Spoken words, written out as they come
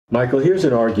Michael, here's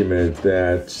an argument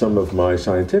that some of my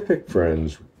scientific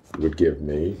friends would give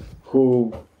me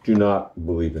who do not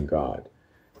believe in God.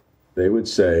 They would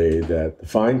say that the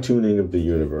fine-tuning of the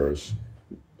universe,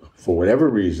 for whatever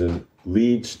reason,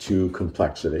 leads to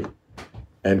complexity.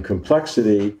 And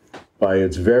complexity, by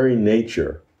its very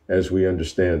nature, as we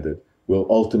understand it, will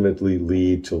ultimately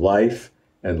lead to life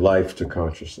and life to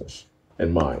consciousness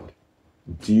and mind.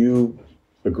 Do you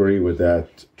agree with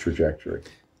that trajectory?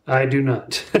 I do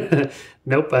not.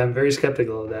 Nope, I'm very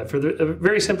skeptical of that. For a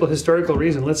very simple historical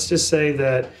reason. Let's just say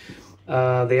that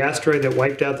the asteroid that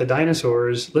wiped out the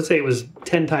dinosaurs, let's say it was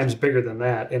 10 times bigger than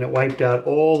that, and it wiped out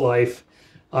all life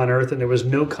on Earth, and there was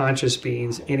no conscious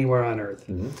beings anywhere on Earth.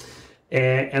 Mm-hmm.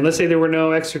 And let's say there were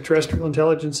no extraterrestrial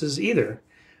intelligences either.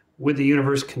 Would the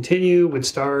universe continue? Would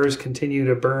stars continue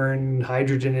to burn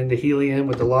hydrogen into helium?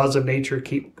 Would the laws of nature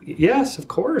keep? Yes, of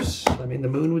course. I mean, the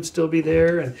moon would still be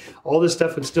there, and all this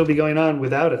stuff would still be going on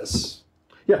without us.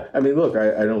 Yeah, I mean, look,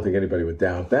 I don't think anybody would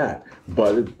doubt that.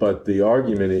 But the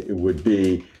argument it would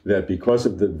be that because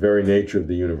of the very nature of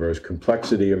the universe,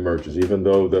 complexity emerges. Even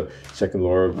though the second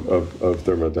law of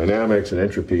thermodynamics and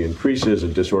entropy increases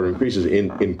and disorder increases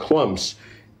in clumps,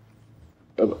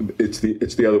 it's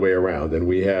the other way around, and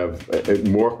we have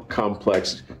more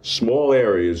complex. Small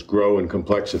areas grow in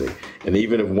complexity, and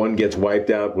even if one gets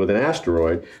wiped out with an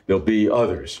asteroid, there'll be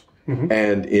others. Mm-hmm.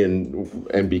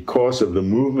 And because of the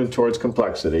movement towards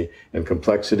complexity, and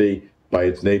complexity by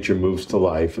its nature moves to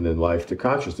life, and then life to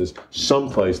consciousness,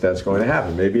 someplace that's going to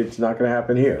happen. Maybe it's not going to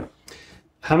happen here.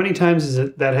 How many times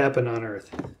has that happened on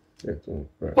Earth?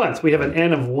 Right. Once. We have an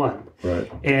N of 1.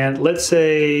 Right. And let's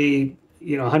say,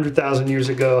 100,000 years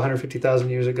ago, 150,000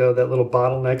 years ago, that little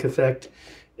bottleneck effect,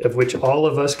 of which all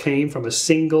of us came from a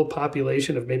single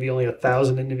population of maybe only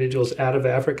 1,000 individuals out of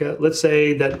Africa. Let's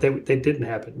say that they didn't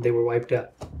happen. They were wiped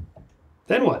out.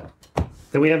 Then what?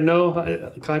 Then we have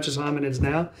no conscious hominids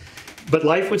now. But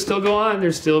life would still go on.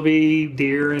 There'd still be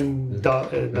deer and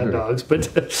not dogs,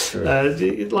 but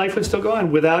life would still go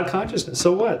on without consciousness.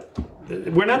 So what?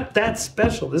 We're not that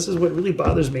special. This is what really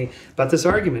bothers me about this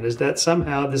argument, is that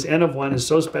somehow this N of 1 is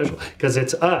so special because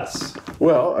it's us.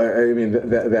 Well, I mean,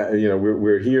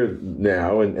 we're here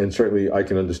now, and certainly I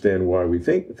can understand why we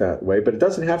think that way, but it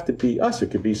doesn't have to be us.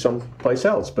 It could be someplace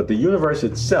else. But the universe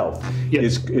itself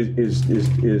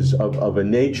is of a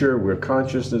nature where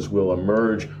consciousness will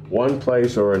emerge one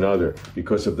place or another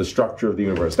because of the structure of the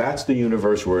universe. That's the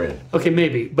universe we're in. Okay,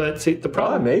 maybe, but see, the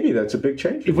problem... maybe, that's a big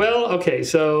change. Well, okay,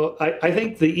 so I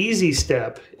think the easy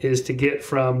step is to get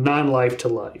from non-life to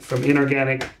life, from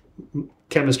inorganic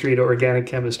chemistry to organic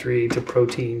chemistry to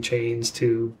protein chains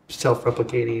to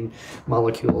self-replicating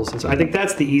molecules. And so I think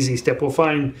that's the easy step. We'll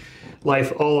find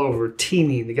life all over,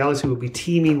 teeming. The galaxy will be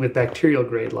teeming with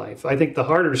bacterial-grade life. I think the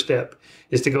harder step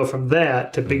is to go from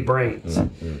that to big brains,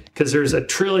 because there's a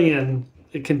trillion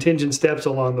contingent steps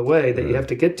along the way that you have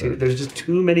to get to. There's just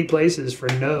too many places for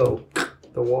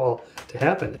the wall to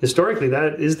happen. Historically,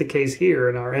 that is the case here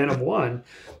in our N of 1.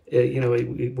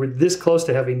 We're this close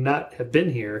to having not have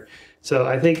been here. So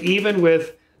I think even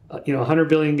with 100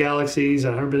 billion galaxies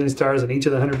and 100 billion stars in each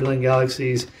of the 100 billion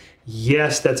galaxies,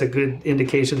 yes, that's a good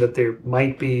indication that there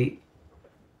might be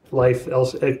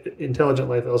intelligent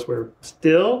life elsewhere.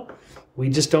 Still, we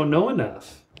just don't know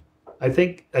enough. I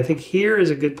think here is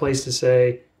a good place to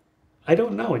say, I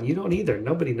don't know, and you don't either.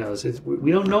 Nobody knows.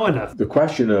 We don't know enough. The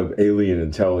question of alien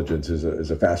intelligence is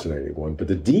a fascinating one, but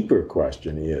the deeper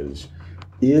question is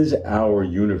our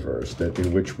universe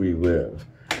in which we live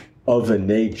of a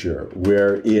nature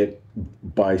where it,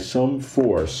 by some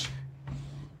force,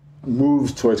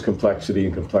 moves towards complexity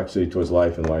and complexity towards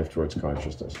life and life towards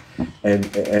consciousness,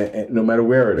 and no matter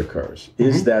where it occurs,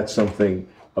 is that something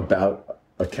about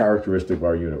a characteristic of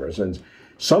our universe? And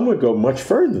some would go much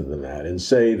further than that and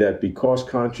say that because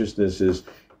consciousness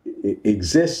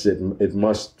exists, it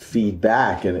must feed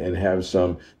back and have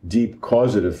some deep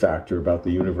causative factor about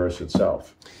the universe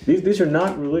itself. These are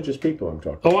not religious people I'm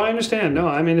talking about. Oh, I understand. No,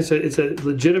 I mean, it's a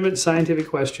legitimate scientific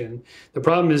question. The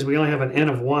problem is we only have an N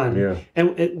of 1,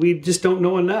 and we just don't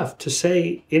know enough to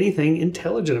say anything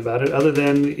intelligent about it other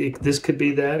than this could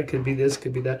be that, it could be this, it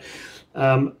could be that.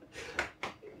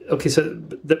 Okay, so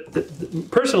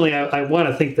personally, I want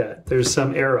to think that there's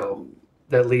some arrow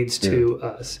that leads to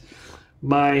us.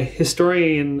 My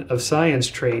historian of science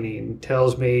training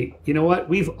tells me, you know what?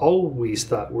 We've always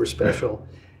thought we're special.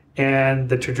 And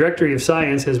the trajectory of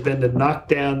science has been to knock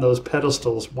down those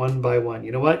pedestals one by one.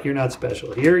 You know what? You're not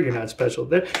special here. You're not special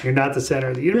there. You're not the center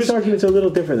of the universe. This argument's a little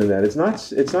different than that. It's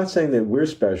not saying that we're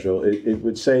special. It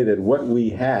would say that what we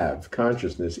have,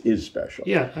 consciousness, is special.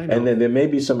 Yeah, I know. And then there may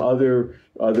be some other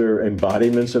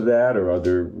embodiments of that or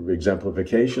other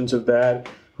exemplifications of that.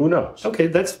 Who knows? Okay,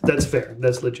 that's fair.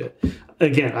 That's legit.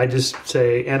 Again, I just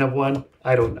say N of 1.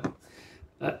 I don't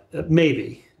know.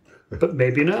 Maybe, but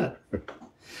maybe not.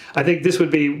 I think this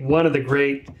would be one of the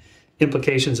great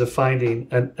implications of finding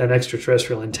an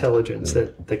extraterrestrial intelligence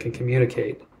that can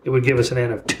communicate. It would give us an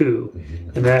N of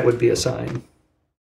 2, and that would be a sign.